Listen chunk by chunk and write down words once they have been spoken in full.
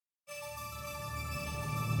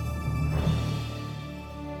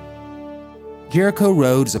Jericho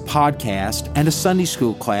Road is a podcast and a Sunday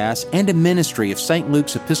school class and a ministry of St.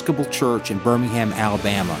 Luke's Episcopal Church in Birmingham,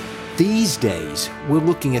 Alabama. These days, we're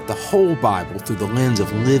looking at the whole Bible through the lens of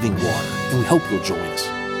living water, and we hope you'll join us.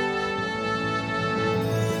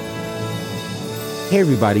 Hey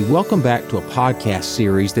everybody, welcome back to a podcast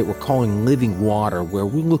series that we're calling Living Water, where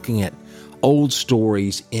we're looking at old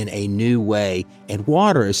stories in a new way, and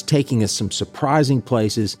water is taking us some surprising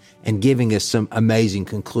places and giving us some amazing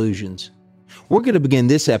conclusions. We're going to begin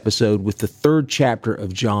this episode with the third chapter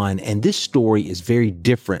of John, and this story is very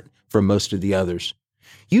different from most of the others.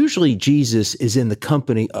 Usually Jesus is in the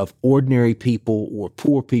company of ordinary people or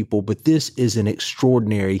poor people, but this is an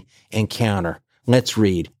extraordinary encounter. Let's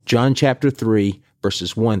read John chapter 3,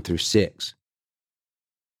 verses 1 through 6.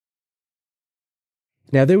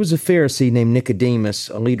 Now there was a Pharisee named Nicodemus,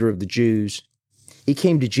 a leader of the Jews. He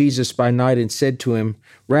came to Jesus by night and said to him,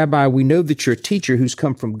 "Rabbi, we know that you're a teacher who's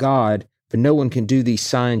come from God, but no one can do these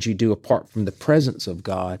signs you do apart from the presence of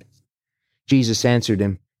God." Jesus answered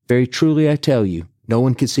him, "Very truly I tell you, no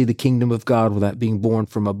one can see the kingdom of God without being born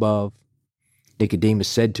from above." Nicodemus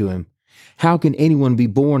said to him, "How can anyone be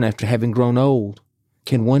born after having grown old?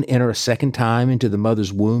 Can one enter a second time into the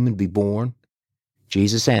mother's womb and be born?"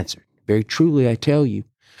 Jesus answered, "Very truly I tell you,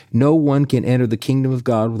 no one can enter the kingdom of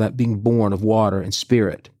God without being born of water and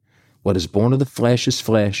spirit. What is born of the flesh is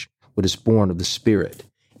flesh, what is born of the spirit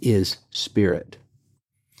is spirit."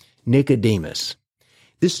 Nicodemus.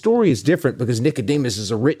 This story is different because Nicodemus is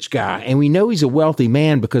a rich guy, and we know he's a wealthy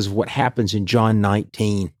man because of what happens in John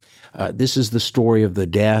 19. This is the story of the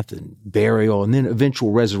death and burial and then eventual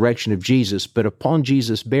resurrection of Jesus. But upon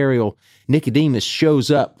Jesus' burial, Nicodemus shows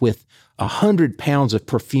up with 100 pounds of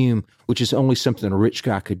perfume, which is only something a rich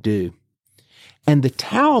guy could do. And the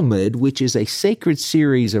Talmud, which is a sacred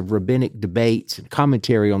series of rabbinic debates and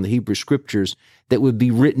commentary on the Hebrew Scriptures that would be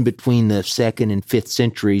written between the 2nd and 5th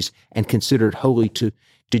centuries and considered holy to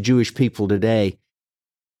Jewish people today,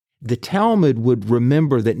 the Talmud would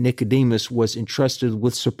remember that Nicodemus was entrusted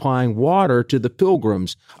with supplying water to the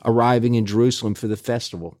pilgrims arriving in Jerusalem for the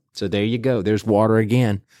festival. So there you go. There's water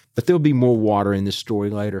again. But there'll be more water in this story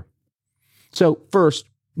later. So first,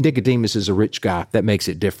 Nicodemus is a rich guy. That makes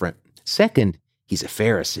it different. Second, he's a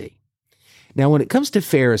Pharisee. Now, when it comes to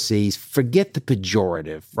Pharisees, forget the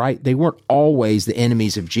pejorative, right? They weren't always the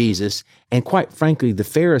enemies of Jesus. And quite frankly, the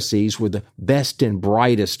Pharisees were the best and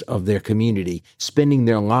brightest of their community, spending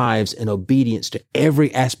their lives in obedience to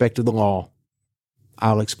every aspect of the law.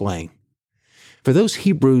 I'll explain. For those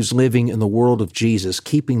Hebrews living in the world of Jesus,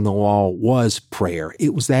 keeping the law was prayer.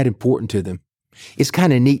 It was that important to them. It's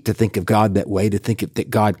kind of neat to think of God that way, to think that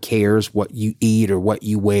God cares what you eat or what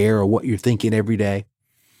you wear or what you're thinking every day.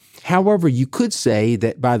 However, you could say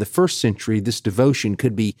that by the first century, this devotion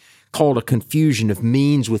could be called a confusion of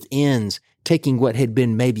means with ends, taking what had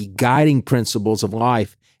been maybe guiding principles of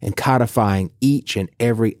life and codifying each and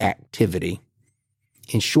every activity.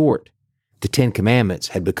 In short, the 10 Commandments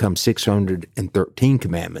had become 613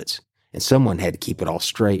 commandments, and someone had to keep it all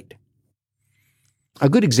straight. A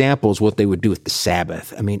good example is what they would do with the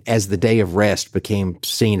Sabbath. As the day of rest became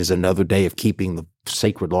seen as another day of keeping the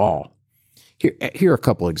sacred law. Here are a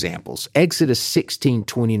couple examples. Exodus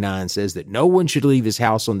 16:29 says that no one should leave his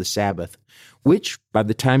house on the Sabbath, which, by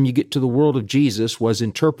the time you get to the world of Jesus, was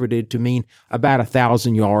interpreted to mean about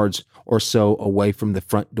 1,000 yards or so away from the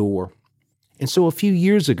front door. And so a few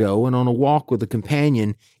years ago, and on a walk with a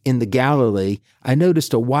companion in the Galilee, I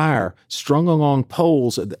noticed a wire strung along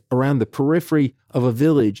poles around the periphery of a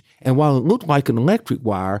village, and while it looked like an electric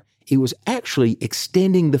wire, it was actually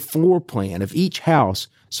extending the floor plan of each house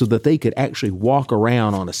so that they could actually walk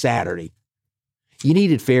around on a Saturday. You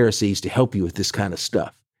needed Pharisees to help you with this kind of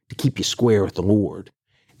stuff, to keep you square with the Lord.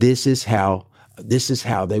 This is how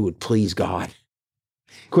they would please God.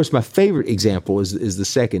 Of course, my favorite example is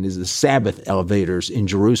the Sabbath elevators in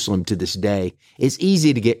Jerusalem to this day. It's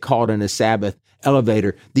easy to get caught in a Sabbath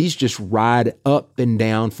elevator. These just ride up and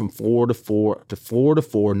down from floor to floor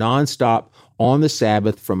nonstop on the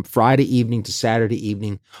Sabbath from Friday evening to Saturday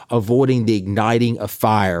evening, avoiding the igniting of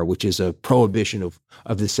fire, which is a prohibition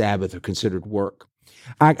of the Sabbath or considered work.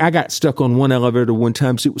 I got stuck on one elevator one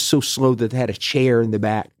time, so it was so slow that it had a chair in the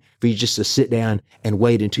back for you just to sit down and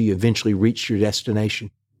wait until you eventually reached your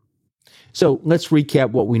destination. So let's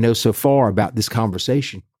recap what we know so far about this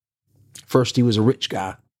conversation. First, he was a rich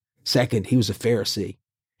guy. Second, he was a Pharisee.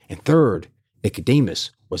 And third,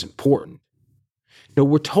 Nicodemus was important. Now,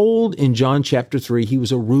 we're told in John chapter 3, he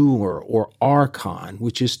was a ruler or archon,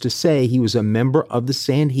 which is to say he was a member of the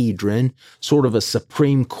Sanhedrin, sort of a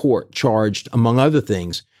supreme court charged, among other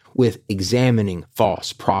things, with examining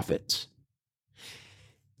false prophets.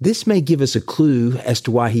 This may give us a clue as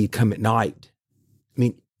to why he'd come at night. I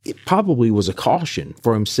mean, it probably was a caution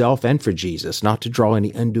for himself and for Jesus not to draw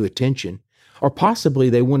any undue attention, or possibly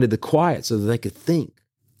they wanted the quiet so that they could think.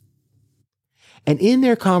 And in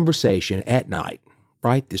their conversation at night,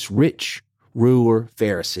 right, this rich ruler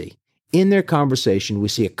Pharisee, in their conversation, we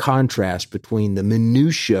see a contrast between the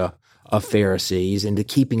minutia of Pharisees and the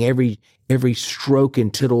keeping every stroke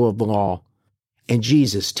and tittle of the law, and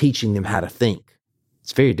Jesus teaching them how to think.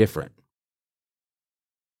 It's very different.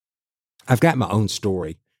 I've got my own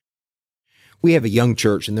story. We have a young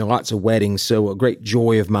church and there are lots of weddings, so a great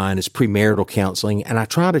joy of mine is premarital counseling, and I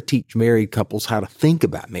try to teach married couples how to think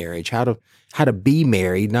about marriage, how to be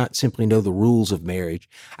married, not simply know the rules of marriage.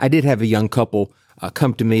 I did have a young couple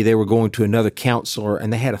come to me. They were going to another counselor,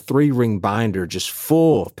 and they had a 3-ring binder just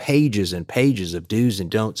full of pages and pages of do's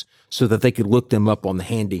and don'ts so that they could look them up on the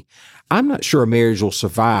handy. I'm not sure a marriage will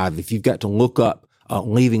survive if you've got to look up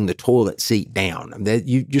leaving the toilet seat down. I mean,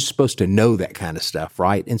 you're supposed to know that kind of stuff,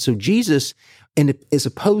 right? And so Jesus, and as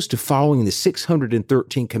opposed to following the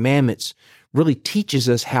 613 commandments, really teaches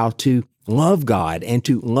us how to love God and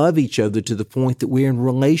to love each other to the point that we're in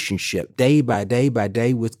relationship day by day by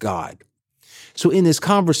day with God. So in this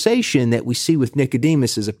conversation that we see with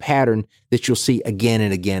Nicodemus is a pattern that you'll see again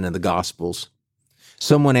and again in the Gospels.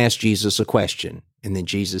 Someone asks Jesus a question, and then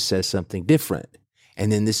Jesus says something different, and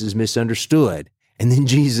then this is misunderstood, and then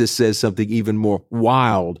Jesus says something even more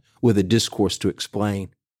wild with a discourse to explain.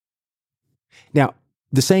 Now,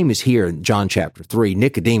 the same is here in John chapter 3.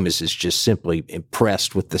 Nicodemus is just simply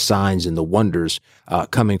impressed with the signs and the wonders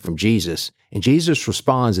coming from Jesus. And Jesus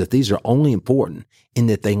responds that these are only important in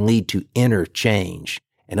that they lead to inner change.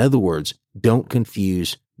 In other words, don't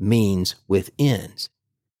confuse means with ends.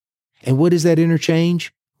 And what is that inner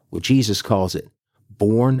change? Well, Jesus calls it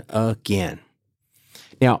born again.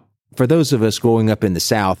 Now, for those of us growing up in the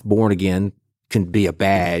South, born again can be a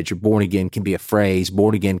badge, or born again can be a phrase,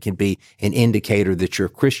 born again can be an indicator that you're a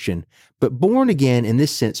Christian. But born again in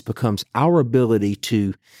this sense becomes our ability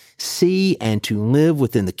to see and to live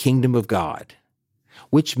within the kingdom of God,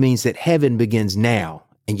 which means that heaven begins now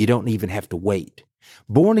and you don't even have to wait.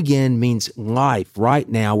 Born again means life right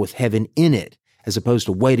now with heaven in it, as opposed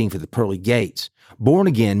to waiting for the pearly gates. Born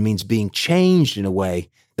again means being changed in a way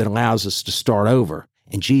that allows us to start over.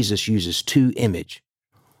 And Jesus uses 2 images.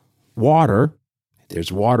 Water,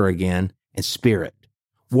 there's water again, and spirit.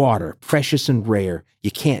 Water, precious and rare.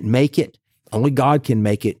 You can't make it. Only God can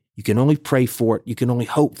make it. You can only pray for it. You can only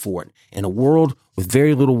hope for it. In a world with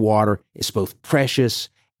very little water, it's both precious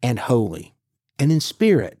and holy. And then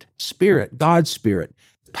spirit, God's spirit,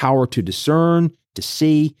 the power to discern, to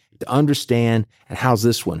see, to understand, and how's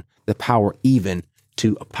this one? The power even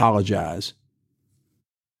to apologize.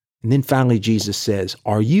 And then finally, Jesus says,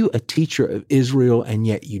 are you a teacher of Israel and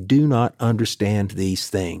yet you do not understand these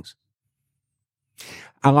things?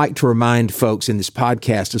 I like to remind folks in this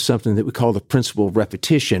podcast of something that we call the principle of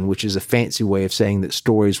repetition, which is a fancy way of saying that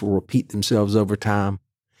stories will repeat themselves over time.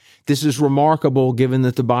 This is remarkable given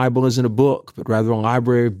that the Bible isn't a book, but rather a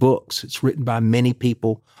library of books. It's written by many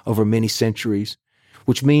people over many centuries,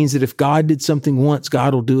 which means that if God did something once,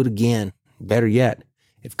 God will do it again. Better yet,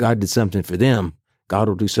 if God did something for them, God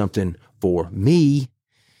will do something for me.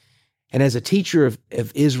 And as a teacher of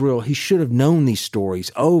Israel, he should have known these stories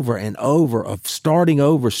over and over, of starting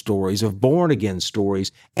over stories, of born-again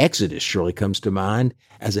stories. Exodus surely comes to mind,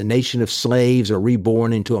 as a nation of slaves are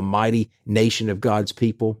reborn into a mighty nation of God's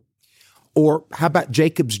people. Or how about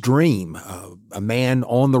Jacob's dream? A man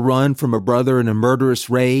on the run from a brother in a murderous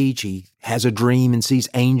rage. He has a dream and sees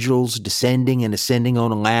angels descending and ascending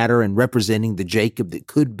on a ladder and representing the Jacob that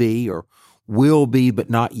could be or will be, but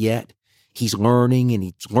not yet. He's learning, and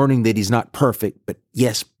he's learning that he's not perfect, but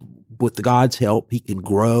yes, with God's help, he can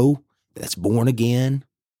grow. That's born again.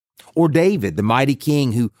 Or David, the mighty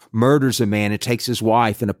king who murders a man and takes his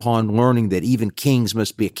wife, and upon learning that even kings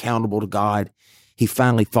must be accountable to God, he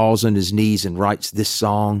finally falls on his knees and writes this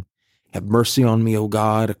song: have mercy on me, O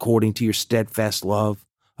God, according to your steadfast love.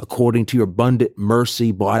 According to your abundant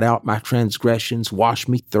mercy, blot out my transgressions, wash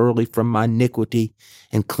me thoroughly from my iniquity,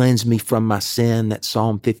 and cleanse me from my sin. That's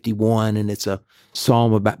Psalm 51, and it's a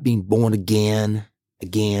psalm about being born again,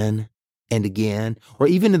 again, and again. Or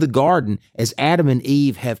even in the garden, as Adam and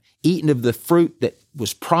Eve have eaten of the fruit that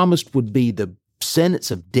was promised would be the sentence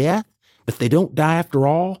of death, but they don't die after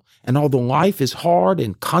all. And although life is hard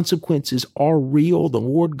and consequences are real, the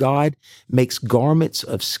Lord God makes garments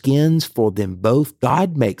of skins for them both.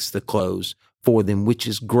 God makes the clothes for them, which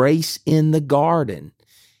is grace in the garden.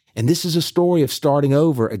 And this is a story of starting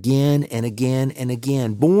over again and again and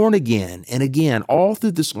again, born again and again, all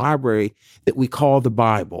through this library that we call the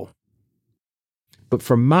Bible. But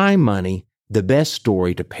for my money, the best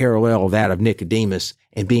story to parallel that of Nicodemus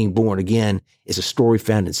and being born again is a story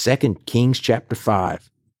found in 2 Kings chapter 5.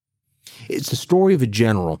 It's the story of a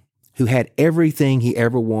general who had everything he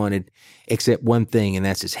ever wanted except one thing, and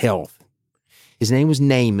that's his health. His name was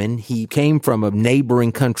Naaman. He came from a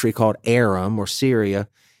neighboring country called Aram or Syria.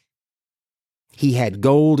 He had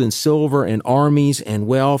gold and silver and armies and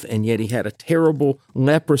wealth, and yet he had a terrible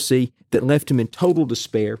leprosy that left him in total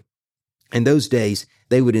despair. In those days,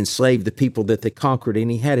 they would enslave the people that they conquered, and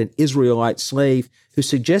he had an Israelite slave who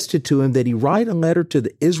suggested to him that he write a letter to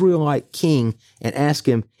the Israelite king and ask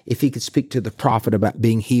him if he could speak to the prophet about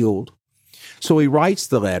being healed. So he writes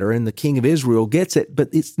the letter, and the king of Israel gets it, but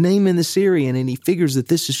it's Naaman the Syrian, and he figures that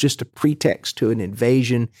this is just a pretext to an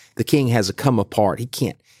invasion. The king has a come apart. He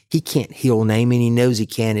can't heal Naaman. He knows he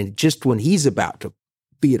can, and just when he's about to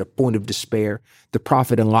be at a point of despair, the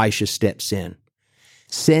prophet Elisha steps in.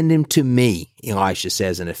 Send him to me, Elisha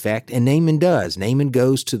says in effect, and Naaman does. Naaman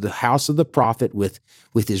goes to the house of the prophet with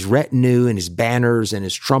his retinue and his banners and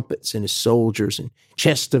his trumpets and his soldiers and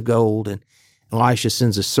chests of gold, and Elisha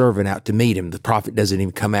sends a servant out to meet him. The prophet doesn't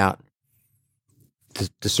even come out.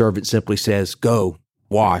 The servant simply says, go,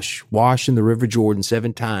 wash in the river Jordan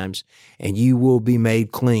 7 times, and you will be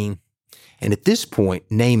made clean. And at this point,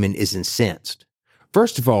 Naaman is incensed.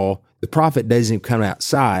 First of all, the prophet doesn't even come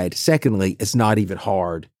outside. Secondly, it's not even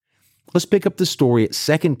hard. Let's pick up the story at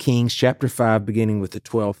 2 Kings chapter 5, beginning with the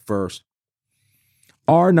 12th verse.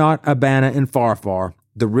 Are not Abana and Pharpar,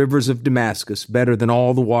 the rivers of Damascus, better than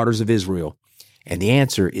all the waters of Israel? And the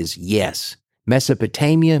answer is yes.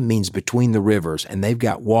 Mesopotamia means between the rivers, and they've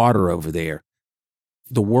got water over there.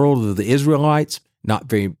 The world of the Israelites, not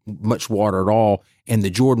very much water at all, and the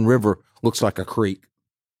Jordan River looks like a creek.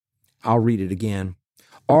 I'll read it again.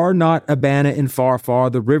 Are not Abana and Pharpar,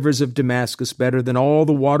 the rivers of Damascus, better than all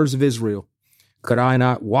the waters of Israel? Could I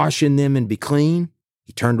not wash in them and be clean?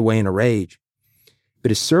 He turned away in a rage.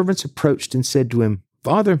 But his servants approached and said to him,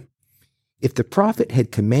 Father, if the prophet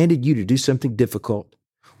had commanded you to do something difficult,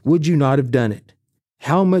 would you not have done it?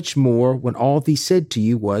 How much more when all he said to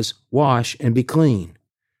you was, wash and be clean?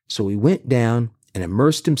 So he went down and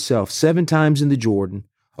immersed himself 7 times in the Jordan,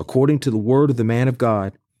 according to the word of the man of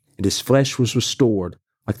God, and his flesh was restored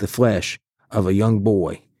like the flesh of a young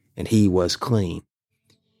boy, and he was clean.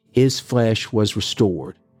 His flesh was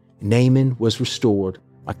restored. Naaman was restored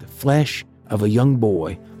like the flesh of a young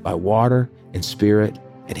boy by water and spirit,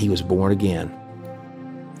 and he was born again.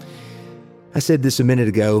 I said this a minute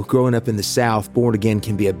ago. Growing up in the South, born again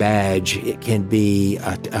can be a badge. It can be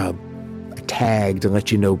a tag to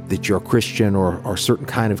let you know that you're a Christian or a certain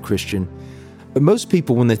kind of Christian. But most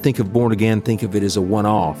people, when they think of born again, think of it as a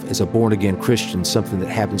one-off, as a born-again Christian, something that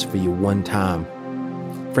happens for you one time.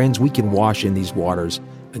 Friends, we can wash in these waters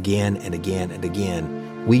again and again and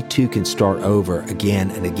again. We too can start over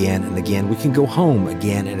again and again and again. We can go home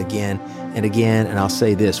again and again and again. And I'll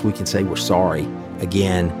say this, we can say we're sorry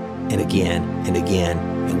again and again and again,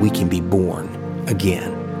 and we can be born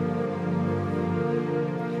again.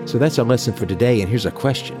 So that's our lesson for today, and here's a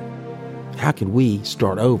question. How can we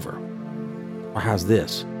start over? Or how's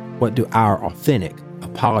this? What do our authentic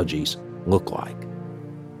apologies look like?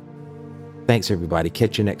 Thanks, everybody.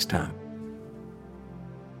 Catch you next time.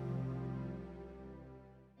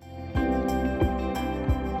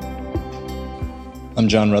 I'm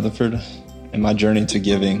John Rutherford, and my journey to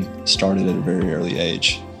giving started at a very early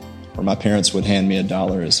age, where my parents would hand me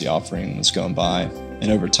 $1 as the offering was going by. And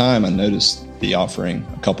over time, I noticed the offering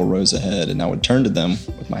a couple rows ahead, and I would turn to them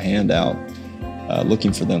with my hand out,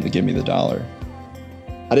 looking for them to give me the $1.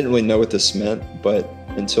 I didn't really know what this meant, but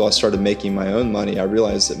until I started making my own money, I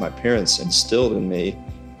realized that my parents instilled in me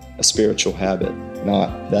a spiritual habit.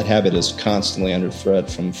 That habit is constantly under threat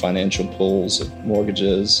from financial pulls of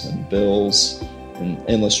mortgages and bills and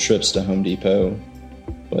endless trips to Home Depot.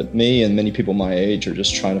 But me and many people my age are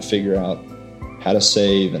just trying to figure out how to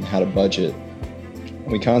save and how to budget.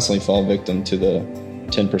 And we constantly fall victim to the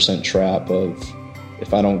 10% trap of,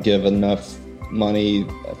 if I don't give enough money,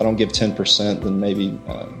 if I don't give 10%, then maybe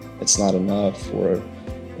it's not enough. Or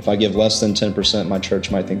if I give less than 10%, my church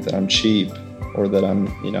might think that I'm cheap, or that I'm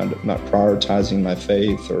not prioritizing my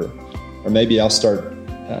faith, or maybe I'll start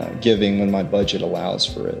giving when my budget allows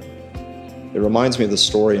for it. It reminds me of the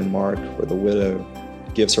story in Mark where the widow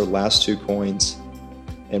gives her last 2 coins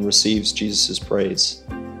and receives Jesus' praise.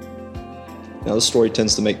 Now, this story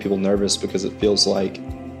tends to make people nervous because it feels like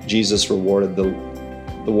Jesus rewarded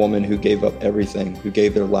the woman who gave up everything, who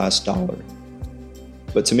gave their last $1.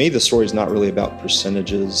 But to me, the story is not really about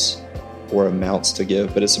percentages or amounts to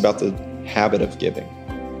give, but it's about the habit of giving.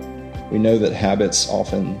 We know that habits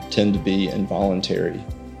often tend to be involuntary,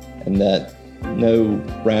 and that no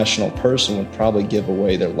rational person would probably give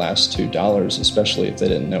away their last $2, especially if they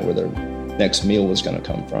didn't know where their next meal was going to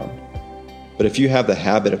come from. But if you have the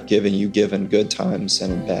habit of giving, you give in good times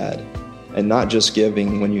and in bad, and not just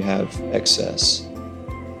giving when you have excess.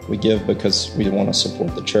 We give because we want to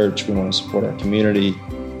support the church, we want to support our community,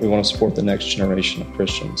 we want to support the next generation of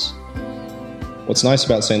Christians. What's nice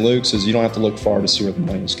about St. Luke's is you don't have to look far to see where the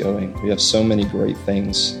money is going. We have so many great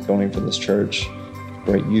things going for this church.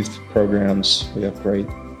 Great youth programs. We have great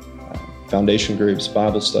foundation groups,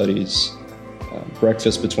 Bible studies,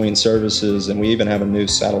 breakfast between services, and we even have a new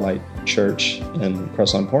satellite church in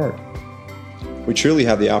Crestline Park. We truly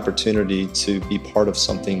have the opportunity to be part of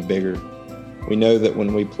something bigger. We know that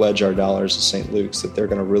when we pledge our dollars to St. Luke's, that they're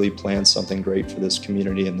going to really plan something great for this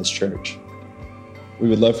community and this church. We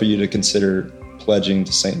would love for you to consider pledging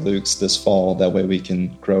to St. Luke's this fall. That way we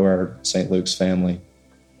can grow our St. Luke's family.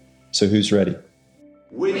 So who's ready?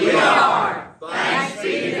 We are! Thanks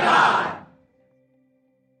be to God!